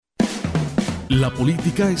La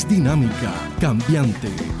política es dinámica, cambiante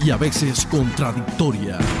y a veces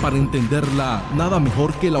contradictoria. Para entenderla, nada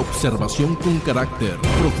mejor que la observación con carácter,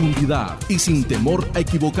 profundidad y sin temor a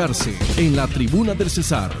equivocarse. En la Tribuna del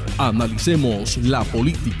Cesar, analicemos la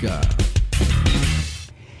política.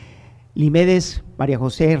 Limedes, María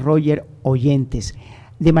José, Roger, oyentes.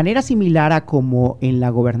 De manera similar a como en la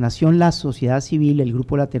gobernación la sociedad civil, el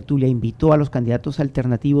grupo La Tertulia, invitó a los candidatos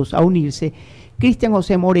alternativos a unirse, Cristian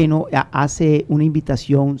Jose Moreno hace una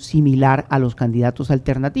invitación similar a los candidatos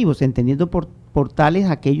alternativos, entendiendo por tales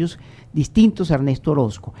aquellos distintos a Ernesto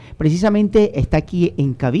Orozco. Precisamente está aquí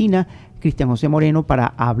en cabina Cristian Jose Moreno para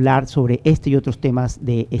hablar sobre este y otros temas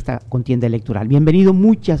de esta contienda electoral. Bienvenido,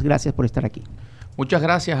 muchas gracias por estar aquí. Muchas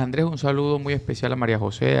gracias, Andrés. Un saludo muy especial a María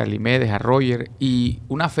José, a Limedes, a Roger, y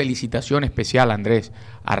una felicitación especial, Andrés,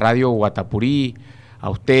 a Radio Guatapurí, a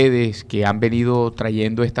ustedes que han venido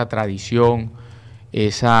trayendo esta tradición,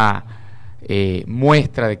 esa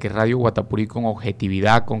muestra de que Radio Guatapurí con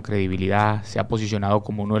objetividad, con credibilidad, se ha posicionado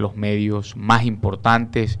como uno de los medios más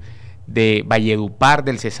importantes de Valledupar,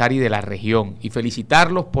 del Cesar y de la región. Y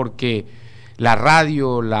felicitarlos porque la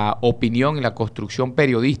radio, la opinión y la construcción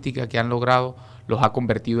periodística que han logrado los ha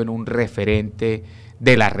convertido en un referente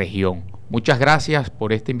de la región. Muchas gracias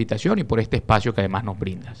por esta invitación y por este espacio que además nos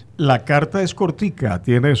brindas. La carta es cortica,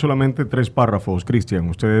 tiene solamente 3 párrafos, Cristian.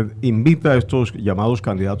 Usted invita a estos llamados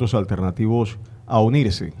candidatos alternativos a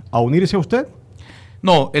unirse. ¿A unirse a usted?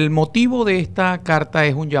 No, el motivo de esta carta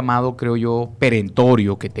es un llamado, creo yo,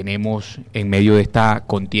 perentorio que tenemos en medio de esta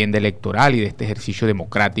contienda electoral y de este ejercicio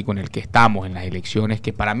democrático en el que estamos, en las elecciones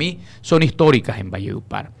que para mí son históricas en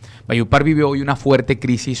Valledupar. Valledupar vive hoy una fuerte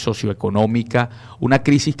crisis socioeconómica, una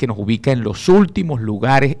crisis que nos ubica en los últimos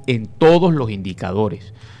lugares en todos los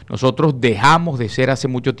indicadores. Nosotros dejamos de ser hace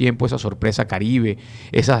mucho tiempo esa sorpresa Caribe,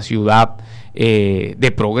 esa ciudad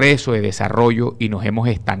de progreso, de desarrollo, y nos hemos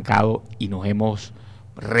estancado y nos hemos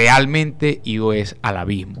realmente ido al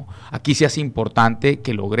abismo. Aquí se hace importante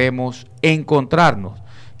que logremos encontrarnos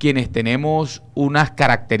quienes tenemos unas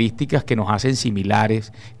características que nos hacen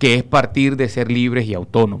similares, que es partir de ser libres y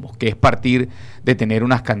autónomos, que es partir de tener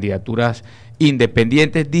unas candidaturas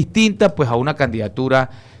independientes distintas pues a una candidatura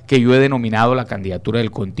que yo he denominado la candidatura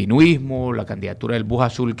del continuismo, la candidatura del bus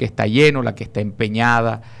azul que está lleno, la que está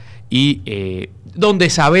empeñada y donde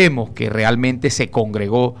sabemos que realmente se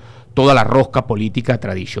congregó toda la rosca política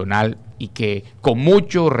tradicional y que con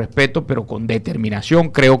mucho respeto pero con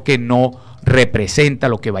determinación creo que no representa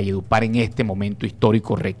lo que Valledupar en este momento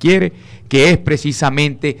histórico requiere, que es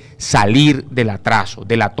precisamente salir del atraso,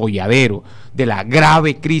 del atolladero, de la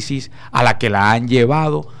grave crisis a la que la han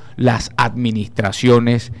llevado las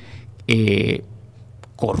administraciones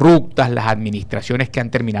corruptas, las administraciones que han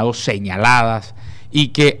terminado señaladas y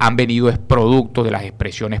que han venido es producto de las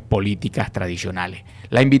expresiones políticas tradicionales.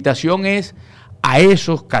 La invitación es a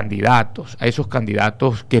esos candidatos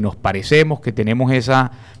que nos parecemos, que tenemos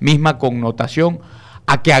esa misma connotación,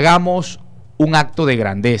 a que hagamos un acto de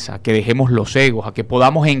grandeza, que dejemos los egos, a que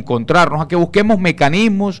podamos encontrarnos, a que busquemos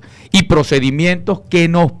mecanismos y procedimientos que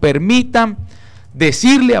nos permitan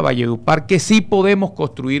decirle a Valledupar que sí podemos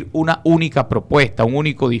construir una única propuesta, un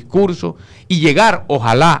único discurso y llegar,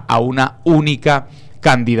 ojalá, a una única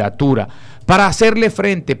candidatura para hacerle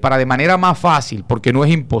frente, para de manera más fácil, porque no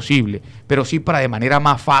es imposible, pero sí para de manera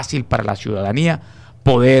más fácil para la ciudadanía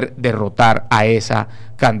poder derrotar a esa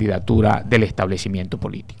candidatura del establecimiento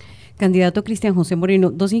político. Candidato Cristian Jose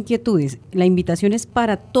Moreno, 2 inquietudes. ¿La invitación es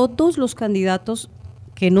para todos los candidatos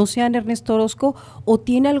que no sean Ernesto Orozco o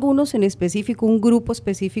tiene algunos en específico, un grupo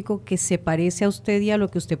específico que se parece a usted y a lo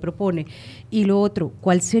que usted propone? Y lo otro,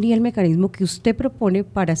 ¿cuál sería el mecanismo que usted propone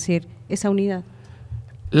para hacer esa unidad?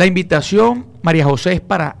 La invitación, María José, es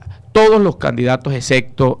para todos los candidatos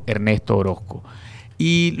excepto Ernesto Orozco.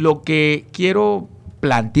 Y lo que quiero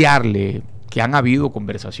plantearle, que han habido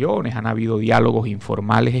conversaciones, han habido diálogos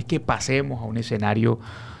informales, es que pasemos a un escenario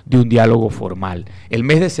de un diálogo formal. El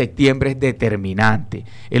mes de septiembre es determinante.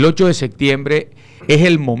 El 8 de septiembre es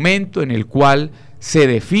el momento en el cual se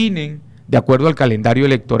definen, de acuerdo al calendario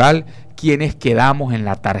electoral, quienes quedamos en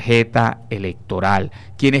la tarjeta electoral,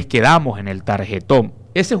 quienes quedamos en el tarjetón.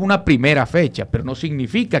 Esa es una primera fecha, pero no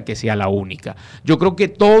significa que sea la única. Yo creo que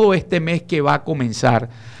todo este mes que va a comenzar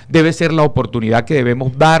debe ser la oportunidad que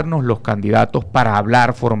debemos darnos los candidatos para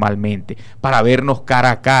hablar formalmente, para vernos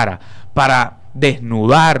cara a cara, para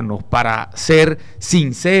desnudarnos, para ser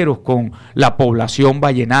sinceros con la población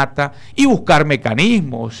vallenata y buscar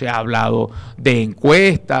mecanismos. Se ha hablado de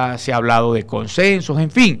encuestas, se ha hablado de consensos,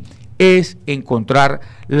 en fin, es encontrar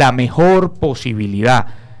la mejor posibilidad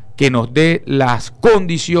que nos dé las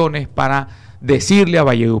condiciones para decirle a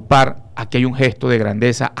Valledupar aquí hay un gesto de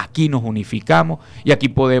grandeza, aquí nos unificamos y aquí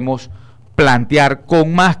podemos plantear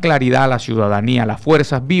con más claridad a la ciudadanía, a las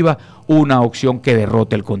fuerzas vivas, una opción que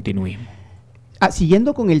derrote el continuismo.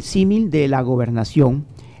 Siguiendo con el símil de la gobernación,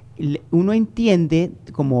 uno entiende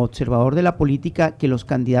como observador de la política que los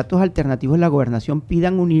candidatos alternativos de la gobernación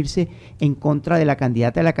pidan unirse en contra de la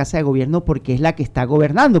candidata de la Casa de Gobierno porque es la que está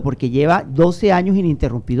gobernando, porque lleva 12 años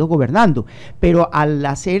ininterrumpidos gobernando. Pero al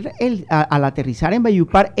aterrizar en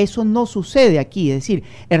Valledupar, eso no sucede aquí. Es decir,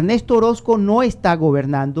 Ernesto Orozco no está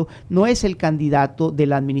gobernando, no es el candidato de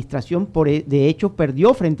la administración, de hecho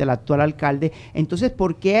perdió frente al actual alcalde. Entonces,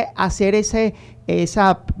 ¿por qué hacer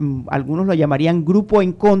algunos lo llamarían grupo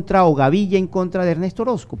en contra o gavilla en contra de Ernesto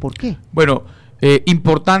Orozco? ¿Por qué? Bueno,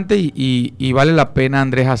 importante y vale la pena,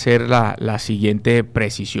 Andrés, hacer la siguiente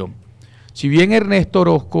precisión. Si bien Ernesto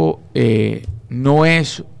Orozco no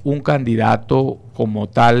es un candidato como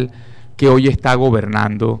tal que hoy está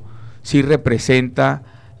gobernando, sí representa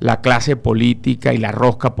la clase política y la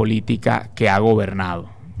rosca política que ha gobernado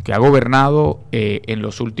en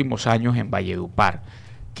los últimos años en Valledupar,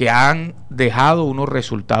 que han dejado unos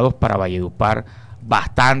resultados para Valledupar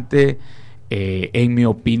bastante, en mi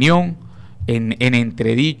opinión, en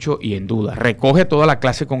entredicho y en duda. Recoge toda la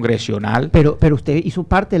clase congresional. Pero usted hizo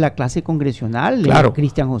parte de la clase congresional, claro.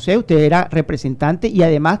 Cristian José, usted era representante y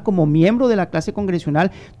además como miembro de la clase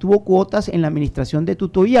congresional tuvo cuotas en la administración de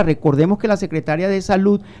tutoría. Recordemos que la secretaria de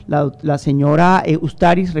Salud, la señora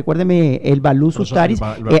Ustaris, recuérdeme, el Baluz Ustaris,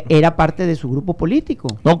 era parte de su grupo político.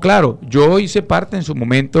 No, claro, yo hice parte en su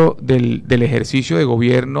momento del ejercicio de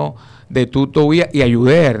gobierno de tutoría y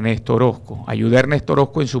ayudé a Ernesto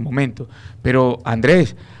Orozco en su momento. Pero,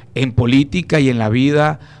 Andrés, en política y en la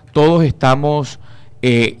vida todos estamos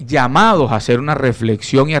llamados a hacer una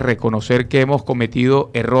reflexión y a reconocer que hemos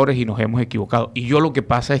cometido errores y nos hemos equivocado. Y yo lo que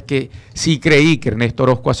pasa es que sí creí que Ernesto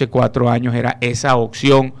Orozco hace 4 años era esa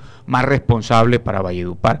opción más responsable para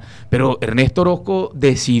Valledupar. Pero Ernesto Orozco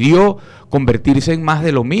decidió convertirse en más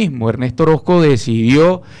de lo mismo. Ernesto Orozco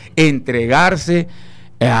decidió entregarse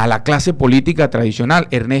a la clase política tradicional.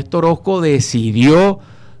 Ernesto Orozco decidió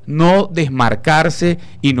no desmarcarse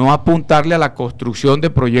y no apuntarle a la construcción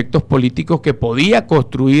de proyectos políticos que podía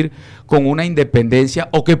construir con una independencia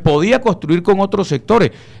o que podía construir con otros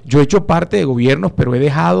sectores. Yo he hecho parte de gobiernos, pero he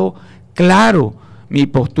dejado claro mi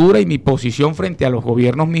postura y mi posición frente a los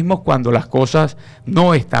gobiernos mismos cuando las cosas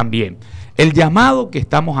no están bien. El llamado que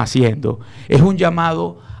estamos haciendo es un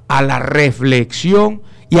llamado a la reflexión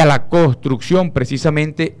y a la construcción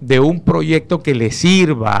precisamente de un proyecto que le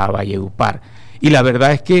sirva a Valledupar. Y la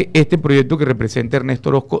verdad es que este proyecto que representa Ernesto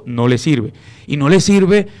Orozco no le sirve. Y no le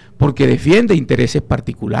sirve porque defiende intereses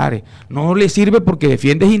particulares, no le sirve porque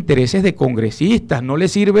defiende intereses de congresistas, no le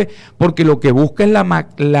sirve porque lo que busca es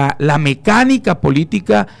la mecánica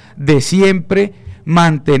política de siempre,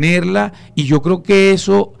 mantenerla, y yo creo que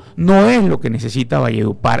eso no es lo que necesita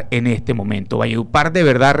Valledupar en este momento. Valledupar de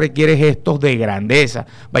verdad requiere gestos de grandeza.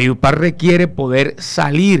 Valledupar requiere poder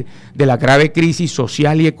salir de la grave crisis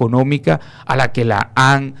social y económica a la que la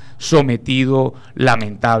han sometido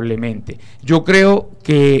lamentablemente. Yo creo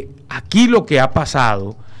que aquí lo que ha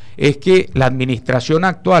pasado es que la administración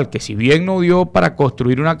actual, que si bien no dio para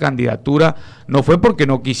construir una candidatura, no fue porque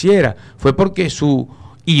no quisiera, fue porque su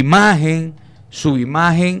imagen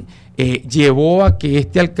llevó a que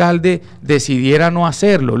este alcalde decidiera no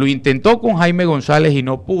hacerlo. Lo intentó con Jaime González y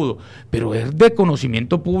no pudo, pero es de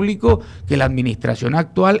conocimiento público que la administración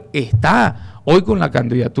actual está hoy con la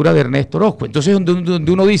candidatura de Ernesto Orozco. Entonces,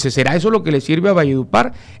 donde uno dice, ¿será eso lo que le sirve a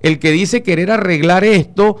Valledupar? El que dice querer arreglar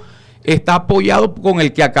esto está apoyado con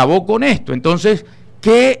el que acabó con esto. Entonces,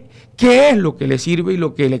 ¿qué es lo que le sirve y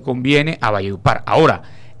lo que le conviene a Valledupar? Ahora,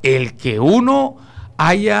 el que uno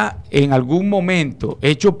haya en algún momento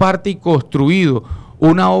hecho parte y construido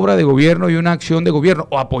una obra de gobierno y una acción de gobierno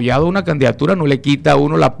o apoyado una candidatura no le quita a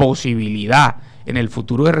uno la posibilidad en el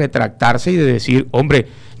futuro de retractarse y de decir, hombre,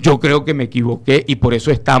 yo creo que me equivoqué, y por eso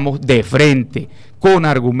estamos de frente, con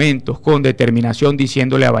argumentos, con determinación,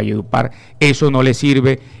 diciéndole a Valledupar, eso no le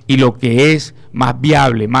sirve, y lo que es más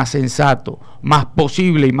viable, más sensato, más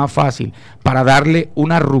posible y más fácil para darle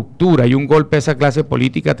una ruptura y un golpe a esa clase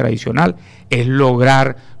política tradicional es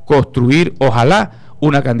lograr construir, ojalá,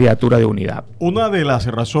 una candidatura de unidad. Una de las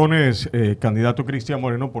razones, candidato Cristian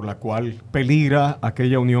Moreno, por la cual peligra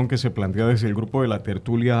aquella unión que se plantea desde el grupo de la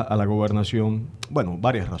tertulia a la gobernación, bueno,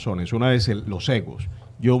 varias razones. Una es los egos.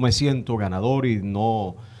 Yo me siento ganador y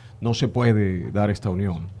no se puede dar esta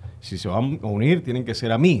unión. Si se van a unir, tienen que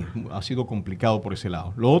ser a mí. Ha sido complicado por ese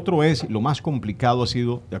lado. Lo otro es, lo más complicado ha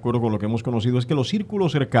sido, de acuerdo con lo que hemos conocido, es que los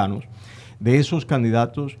círculos cercanos de esos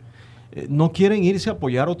candidatos no quieren irse a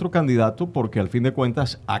apoyar a otro candidato porque al fin de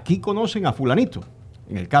cuentas aquí conocen a fulanito.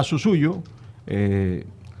 En el caso suyo,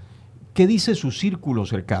 ¿qué dice su círculo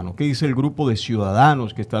cercano? ¿Qué dice el grupo de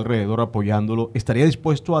ciudadanos que está alrededor apoyándolo? ¿Estaría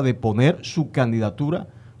dispuesto a deponer su candidatura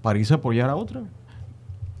para irse a apoyar a otra?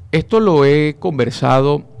 Esto lo he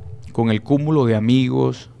conversado con el cúmulo de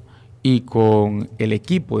amigos y con el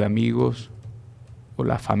equipo de amigos, o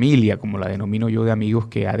la familia, como la denomino yo, de amigos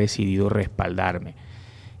que ha decidido respaldarme.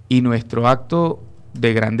 Y nuestro acto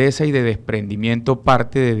de grandeza y de desprendimiento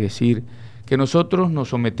parte de decir que nosotros nos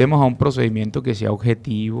sometemos a un procedimiento que sea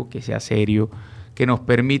objetivo, que sea serio, que nos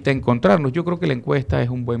permita encontrarnos. Yo creo que la encuesta es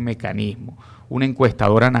un buen mecanismo, una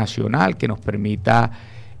encuestadora nacional que nos permita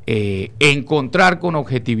encontrar con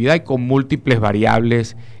objetividad y con múltiples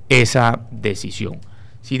variables esa decisión.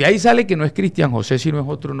 Si de ahí sale que no es Cristian José, sino es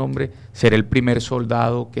otro nombre, será el primer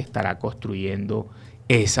soldado que estará construyendo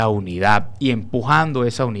esa unidad y empujando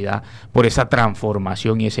esa unidad por esa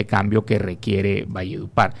transformación y ese cambio que requiere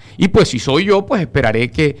Valledupar. Y pues si soy yo, pues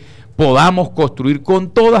esperaré que podamos construir con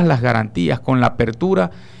todas las garantías, con la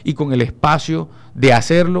apertura y con el espacio de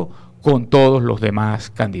hacerlo con todos los demás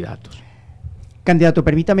candidatos. Candidato,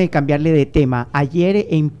 permítame cambiarle de tema. Ayer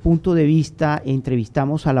en Punto de Vista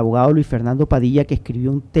entrevistamos al abogado Luis Fernando Padilla, que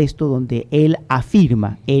escribió un texto donde él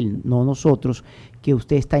afirma, él, no nosotros, que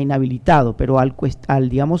usted está inhabilitado, pero al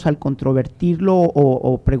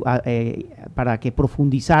controvertirlo para que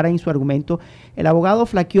profundizara en su argumento, el abogado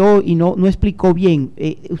flaqueó y no explicó bien.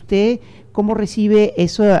 ¿Usted cómo recibe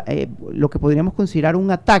eso, lo que podríamos considerar un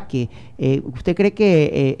ataque? ¿Usted cree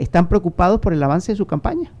que están preocupados por el avance de su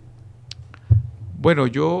campaña? Bueno,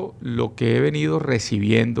 yo lo que he venido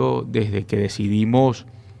recibiendo desde que decidimos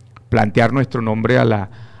plantear nuestro nombre a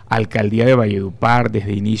la alcaldía de Valledupar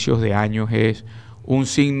desde inicios de años es un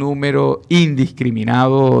sinnúmero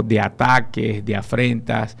indiscriminado de ataques, de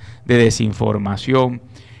afrentas, de desinformación,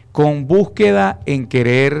 con búsqueda en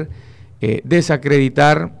querer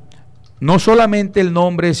desacreditar no solamente el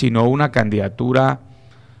nombre, sino una candidatura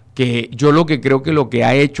que yo lo que creo que lo que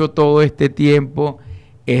ha hecho todo este tiempo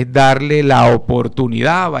es darle la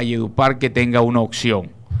oportunidad a Valledupar que tenga una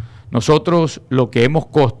opción. Nosotros lo que hemos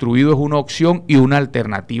construido es una opción y una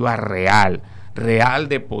alternativa real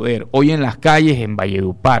de poder. Hoy en las calles en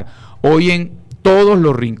Valledupar, hoy en todos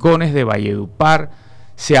los rincones de Valledupar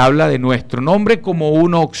se habla de nuestro nombre como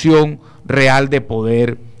una opción real de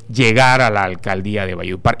poder llegar a la alcaldía de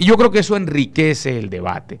Valledupar. Y yo creo que eso enriquece el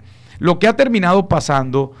debate. Lo que ha terminado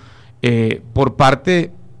pasando por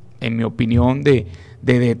parte, en mi opinión, de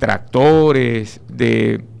detractores,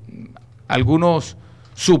 de algunos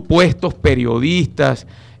supuestos periodistas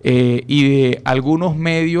y de algunos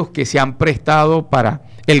medios que se han prestado para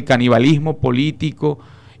el canibalismo político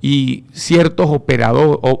y ciertos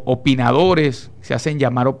opinadores, se hacen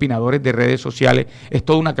llamar opinadores de redes sociales, es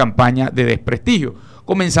toda una campaña de desprestigio,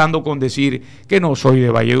 comenzando con decir que no soy de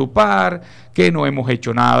Valledupar, que no hemos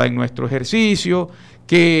hecho nada en nuestro ejercicio,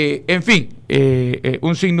 que, en fin,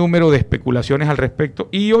 un sinnúmero de especulaciones al respecto,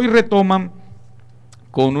 y hoy retoman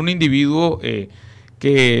con un individuo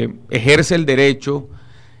que ejerce el derecho,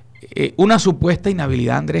 una supuesta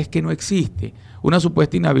inhabilidad, Andrés, que no existe, una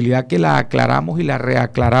supuesta inhabilidad que la aclaramos y la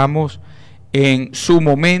reaclaramos en su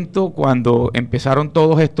momento cuando empezaron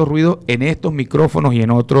todos estos ruidos en estos micrófonos y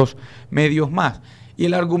en otros medios más. Y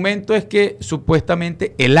el argumento es que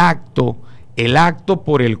supuestamente el acto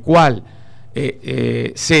por el cual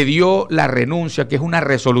se dio la renuncia, que es una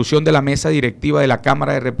resolución de la mesa directiva de la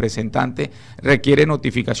Cámara de Representantes, requiere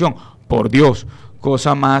notificación. Por Dios,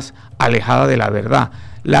 cosa más alejada de la verdad.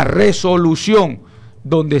 La resolución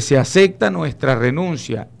donde se acepta nuestra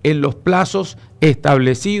renuncia en los plazos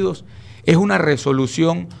establecidos es una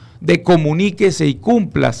resolución de comuníquese y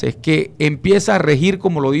cúmplase, que empieza a regir,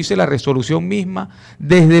 como lo dice la resolución misma,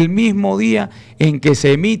 desde el mismo día en que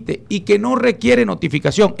se emite y que no requiere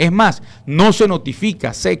notificación. Es más, no se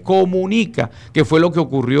notifica, se comunica, que fue lo que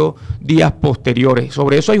ocurrió días posteriores.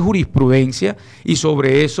 Sobre eso hay jurisprudencia y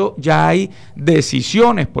sobre eso ya hay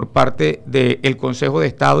decisiones por parte del Consejo de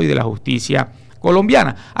Estado y de la Justicia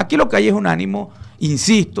colombiana. Aquí lo que hay es un ánimo,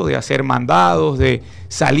 insisto, de hacer mandados, de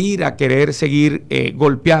salir a querer seguir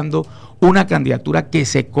golpeando una candidatura que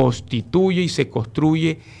se constituye y se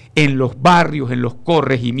construye en los barrios, en los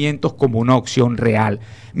corregimientos como una opción real.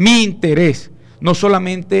 Mi interés, no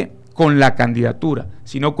solamente con la candidatura,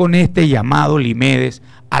 sino con este llamado Limedes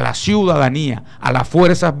a la ciudadanía, a las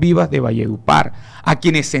fuerzas vivas de Valledupar, a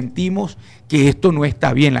quienes sentimos que esto no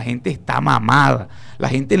está bien. La gente está mamada, la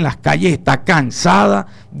gente en las calles está cansada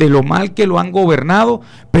de lo mal que lo han gobernado,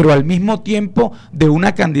 pero al mismo tiempo de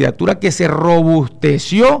una candidatura que se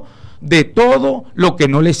robusteció de todo lo que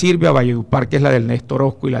no le sirve a Valledupar, que es la del Néstor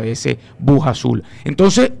Orozco y la de ese bus azul.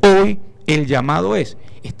 Entonces hoy el llamado es,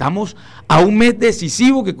 estamos a un mes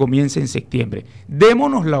decisivo que comienza en septiembre,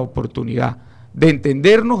 démonos la oportunidad de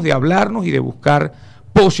entendernos, de hablarnos y de buscar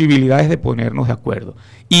posibilidades de ponernos de acuerdo.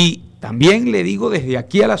 Y también le digo desde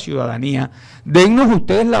aquí a la ciudadanía, dennos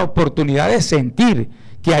ustedes la oportunidad de sentir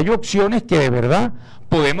que hay opciones que de verdad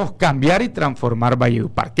podemos cambiar y transformar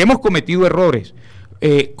Valledupar, que hemos cometido errores,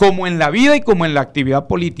 como en la vida y como en la actividad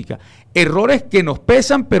política, errores que nos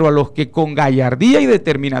pesan, pero a los que con gallardía y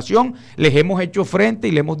determinación les hemos hecho frente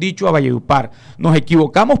y le hemos dicho a Valledupar, nos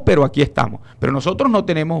equivocamos, pero aquí estamos. Pero nosotros no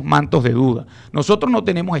tenemos mantos de duda, nosotros no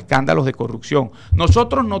tenemos escándalos de corrupción,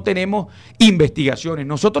 nosotros no tenemos investigaciones,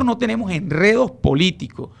 nosotros no tenemos enredos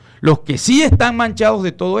políticos. Los que sí están manchados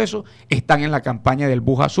de todo eso están en la campaña del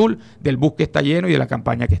bus azul, del bus que está lleno y de la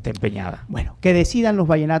campaña que está empeñada. Bueno, que decidan los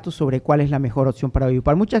vallenatos sobre cuál es la mejor opción para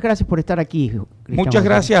Valledupar. Muchas gracias por estar aquí, Cristian. Muchas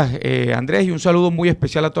gracias, Andrés, y un saludo muy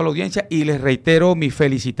especial a toda la audiencia, y les reitero mis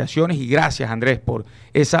felicitaciones y gracias, Andrés, por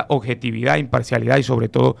esa objetividad, imparcialidad y sobre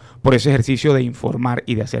todo por ese ejercicio de informar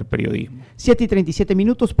y de hacer periodismo.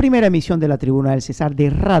 7:37, primera emisión de la Tribuna del Cesar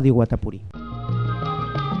de Radio Guatapurí.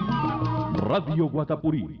 Radio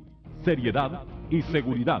Guatapurí, seriedad y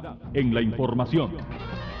seguridad en la información.